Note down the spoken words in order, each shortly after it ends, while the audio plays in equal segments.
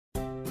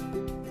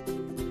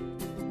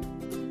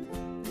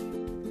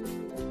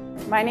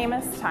My name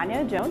is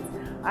Tanya Jones.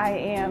 I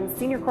am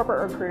Senior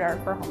Corporate Recruiter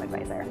for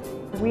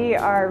HomeAdvisor. We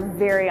are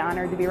very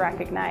honored to be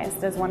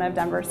recognized as one of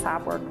Denver's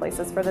top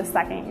workplaces for the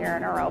second year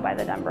in a row by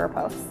the Denver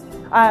Post.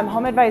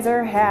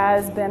 HomeAdvisor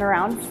has been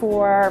around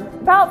for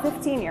about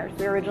 15 years.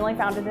 We were originally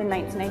founded in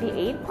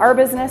 1998. Our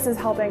business is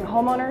helping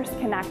homeowners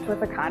connect with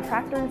the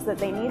contractors that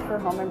they need for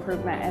home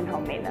improvement and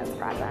home maintenance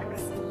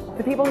projects.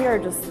 The people here are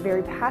just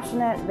very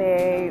passionate.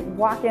 They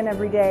walk in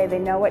every day, they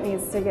know what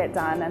needs to get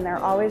done, and they're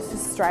always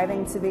just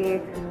striving to be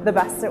the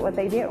best at what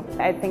they do.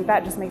 I think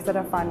that just makes it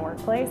a fun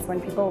workplace when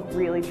people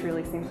really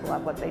truly seem to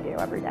love what they do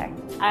every day.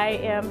 I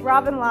am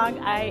Robin Long.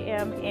 I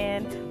am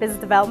in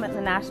Business Development in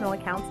the National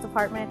Accounts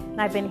Department,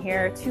 and I've been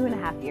here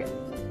 2.5 years.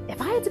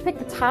 If I had to pick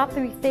the top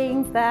 3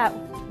 things that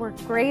were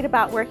great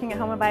about working at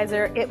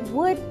HomeAdvisor, it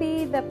would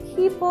be the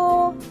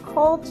people,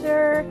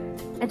 culture,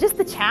 and just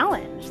the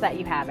challenge that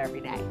you have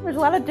every day. There's a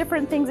lot of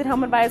different things at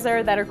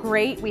HomeAdvisor that are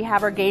great. We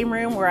have our game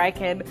room where I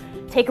can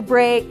take a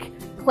break,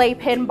 play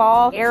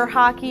pinball, air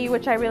hockey,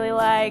 which I really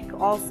like.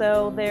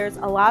 Also, there's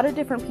a lot of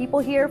different people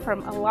here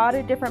from a lot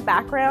of different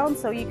backgrounds,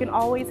 so you can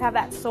always have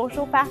that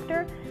social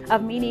factor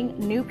of meeting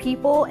new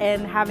people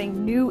and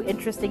having new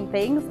interesting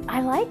things.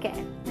 I like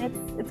it.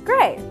 It's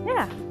great,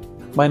 yeah.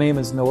 My name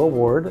is Noah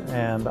Ward,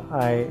 and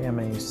I am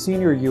a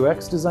senior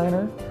UX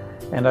designer,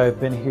 and I've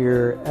been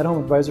here at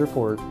HomeAdvisor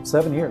for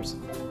 7 years.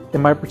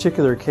 In my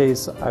particular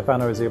case, I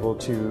found I was able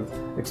to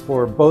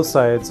explore both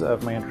sides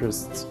of my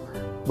interests,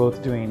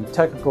 both doing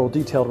technical,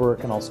 detailed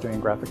work and also doing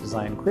graphic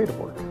design, creative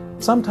work.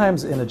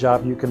 Sometimes in a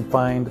job you can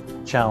find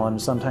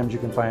challenge, sometimes you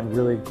can find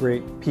really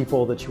great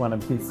people that you want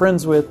to be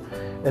friends with.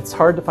 It's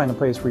hard to find a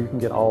place where you can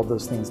get all of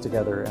those things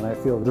together, and I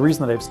feel the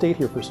reason that I've stayed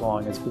here for so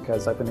long is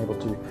because I've been able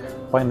to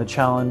find the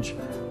challenge,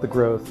 the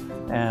growth,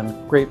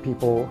 and great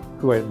people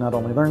who I've not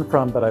only learned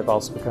from, but I've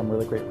also become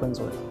really great friends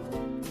with.